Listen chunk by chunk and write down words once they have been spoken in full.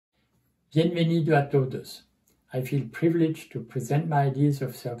Bienvenido a todos. I feel privileged to present my ideas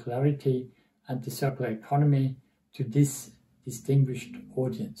of circularity and the circular economy to this distinguished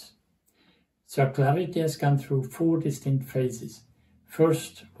audience. Circularity has gone through 4 distinct phases.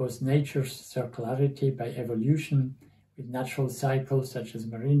 First was nature's circularity by evolution, with natural cycles such as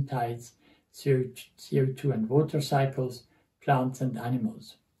marine tides, CO2 and water cycles, plants and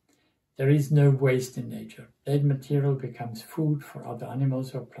animals. There is no waste in nature. Dead material becomes food for other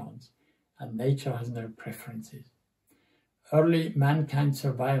animals or plants, and nature has no preferences. Early mankind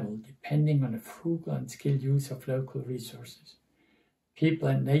survival depending on a frugal and skilled use of local resources. People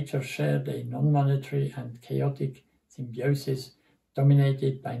and nature shared a non-monetary and chaotic symbiosis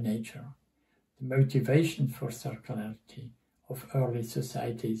dominated by nature. The motivation for circularity of early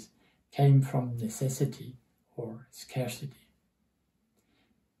societies came from necessity or scarcity.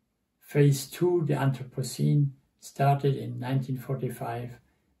 Phase 2, the Anthropocene, started in 1945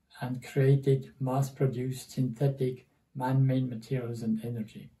 and created mass-produced synthetic man-made materials and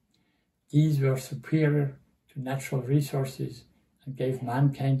energy. These were superior to natural resources and gave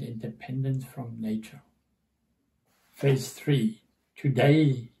mankind independence from nature. Phase 3.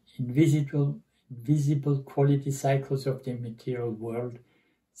 Today, invisible quality cycles of the material world,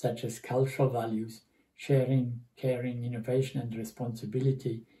 such as cultural values, sharing, caring, innovation and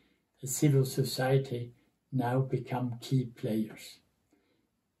responsibility, a civil society, now become key players.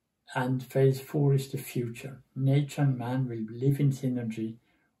 And phase 4 is the future. Nature and man will live in synergy,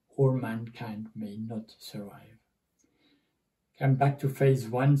 or mankind may not survive. Coming back to phase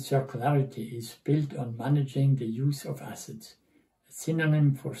 1, circularity is built on managing the use of assets, a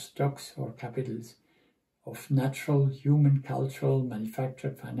synonym for stocks or capitals of natural, human, cultural,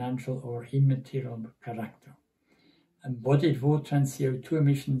 manufactured, financial or immaterial character. Embodied water and CO2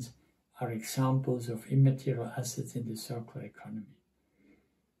 emissions are examples of immaterial assets in the circular economy.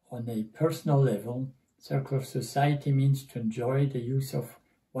 On a personal level, circular society means to enjoy the use of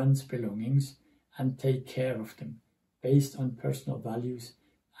one's belongings and take care of them, based on personal values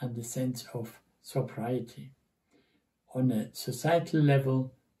and a sense of sobriety. On a societal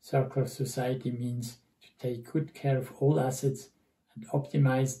level, circular society means to take good care of all assets and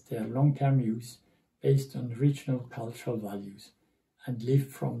optimize their long-term use based on regional cultural values and live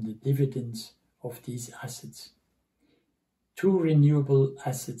from the dividends of these assets. 2 renewable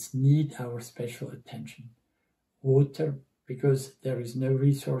assets need our special attention. Water, because there is no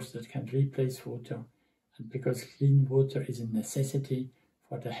resource that can replace water, and because clean water is a necessity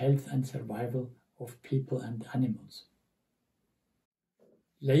for the health and survival of people and animals.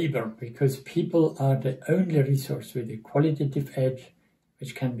 Labor, because people are the only resource with a qualitative edge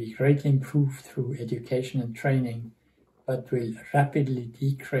which can be greatly improved through education and training, but will rapidly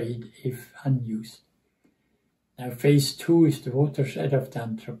degrade if unused. Now, phase 2 is the watershed of the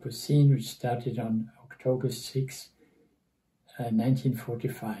Anthropocene, which started on October 6,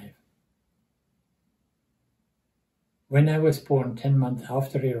 1945. When I was born 10 months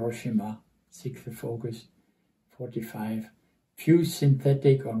after Hiroshima, 6th of August 1945, few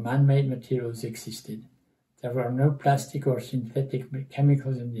synthetic or man-made materials existed. There were no plastic or synthetic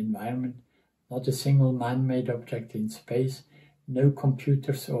chemicals in the environment, not a single man-made object in space, no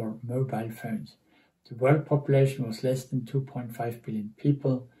computers or mobile phones. The world population was less than 2.5 billion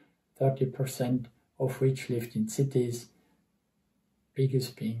people, 30% of which lived in cities,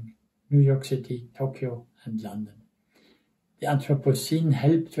 biggest being New York City, Tokyo and London. The Anthropocene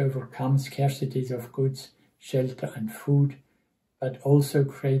helped to overcome scarcities of goods, shelter and food, but also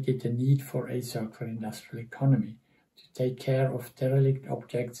created the need for a circular industrial economy to take care of derelict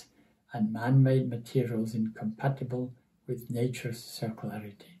objects and man-made materials incompatible with nature's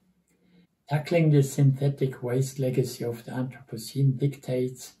circularity. Tackling the synthetic waste legacy of the Anthropocene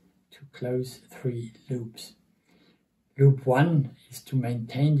dictates to close 3 loops. Loop 1 is to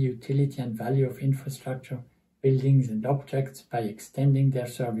maintain the utility and value of infrastructure, buildings and objects by extending their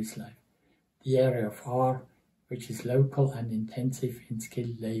service life, the area of R, which is local and intensive in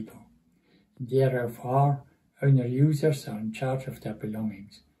skilled labor. In the area of R, owner users are in charge of their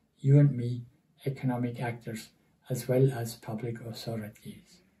belongings, you and me, economic actors, as well as public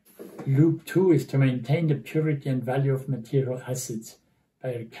authorities. Loop 2 is to maintain the purity and value of material assets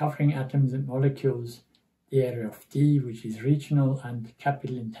by recovering atoms and molecules, the area of D, which is regional and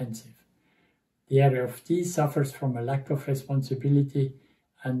capital intensive. The area of D suffers from a lack of responsibility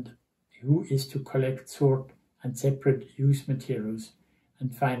and who is to collect, sort and separate used materials,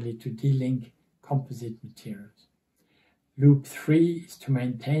 and finally to de-link composite materials. Loop 3 is to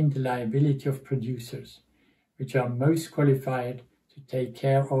maintain the liability of producers, which are most qualified to take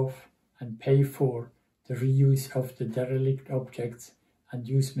care of and pay for the reuse of the derelict objects and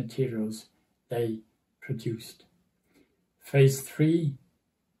use materials they produced. Phase 3,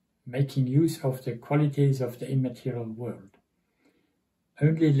 making use of the qualities of the immaterial world.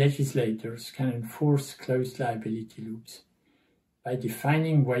 Only legislators can enforce closed liability loops. By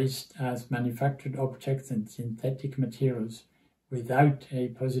defining waste as manufactured objects and synthetic materials without a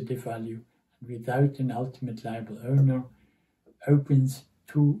positive value and without an ultimate liable owner, opens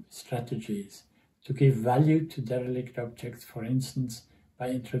two strategies: to give value to derelict objects, for instance, by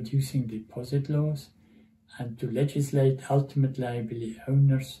introducing deposit laws, and to legislate ultimate liability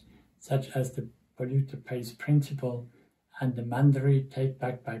owners, such as the polluter pays principle and the mandatory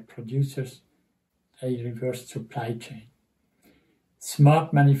take-back by producers, a reversed supply chain.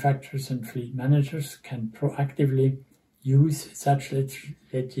 Smart manufacturers and fleet managers can proactively use such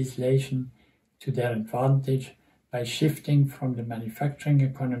legislation to their advantage by shifting from the manufacturing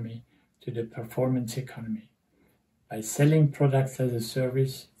economy to the performance economy, by selling products as a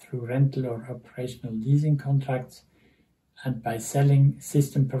service through rental or operational leasing contracts, and by selling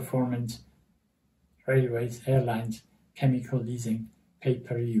system performance, railways, airlines, chemical leasing,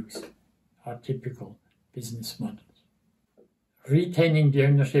 pay-per-use are typical business models. Retaining the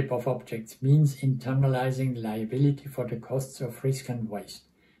ownership of objects means internalizing liability for the costs of risk and waste,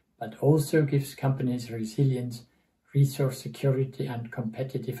 but also gives companies resilience, resource security, and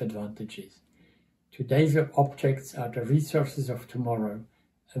competitive advantages. Today's objects are the resources of tomorrow,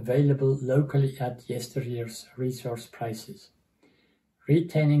 available locally at yesteryear's resource prices.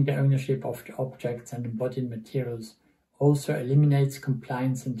 Retaining the ownership of the objects and embodied materials also eliminates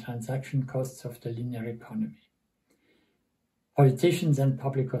compliance and transaction costs of the linear economy. Politicians and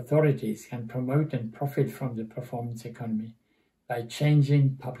public authorities can promote and profit from the performance economy by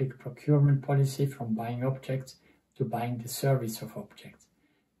changing public procurement policy from buying objects to buying the service of objects,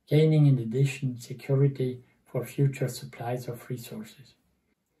 gaining in addition security for future supplies of resources.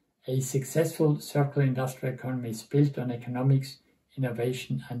 A successful circular industrial economy is built on economics,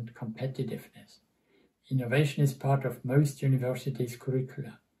 innovation, and competitiveness. Innovation is part of most universities'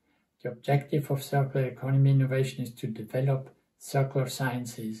 curricula. The objective of circular economy innovation is to develop circular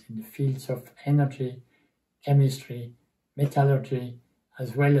sciences in the fields of energy, chemistry, metallurgy,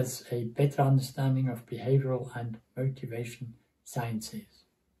 as well as a better understanding of behavioral and motivation sciences.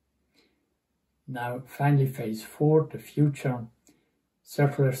 Now, finally, phase 4, the future.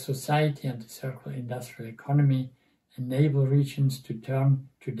 Circular society and the circular industrial economy enable regions to turn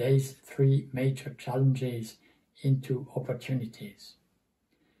today's 3 major challenges into opportunities.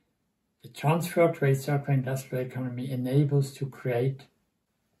 The transfer to a circular industrial economy enables to create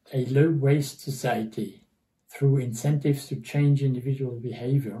a low-waste society through incentives to change individual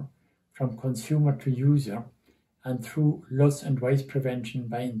behavior from consumer to user, and through loss and waste prevention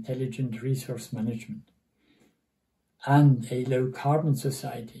by intelligent resource management. And a low-carbon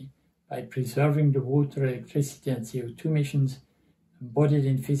society by preserving the water, electricity, and CO2 emissions embodied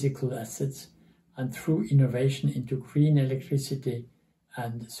in physical assets, and through innovation into green electricity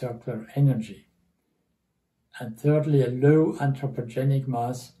and circular energy. And thirdly, a low anthropogenic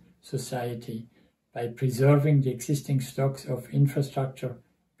mass society by preserving the existing stocks of infrastructure,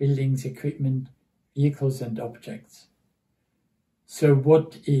 buildings, equipment, vehicles, and objects. So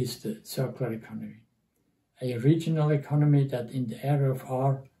what is the circular economy? A regional economy that in the era of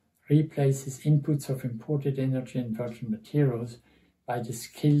R replaces inputs of imported energy and virgin materials by the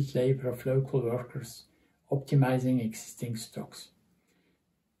skilled labor of local workers, optimizing existing stocks.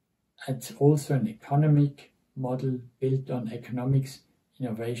 It's also an economic model built on economics,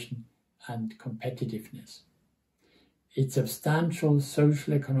 innovation, and competitiveness. Its substantial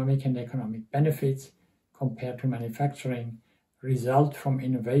social, economic, and economic benefits compared to manufacturing result from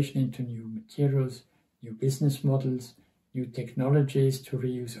innovation into new materials, new business models, new technologies to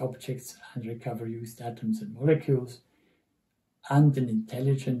reuse objects and recover used atoms and molecules, and an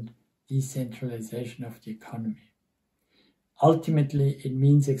intelligent decentralization of the economy. Ultimately, it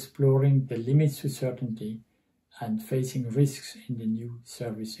means exploring the limits to certainty and facing risks in the new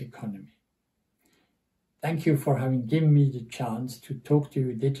service economy. Thank you for having given me the chance to talk to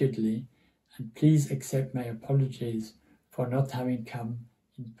you digitally, and please accept my apologies for not having come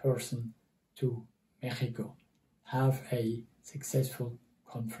in person to Mexico. Have a successful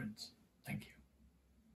conference. Thank you.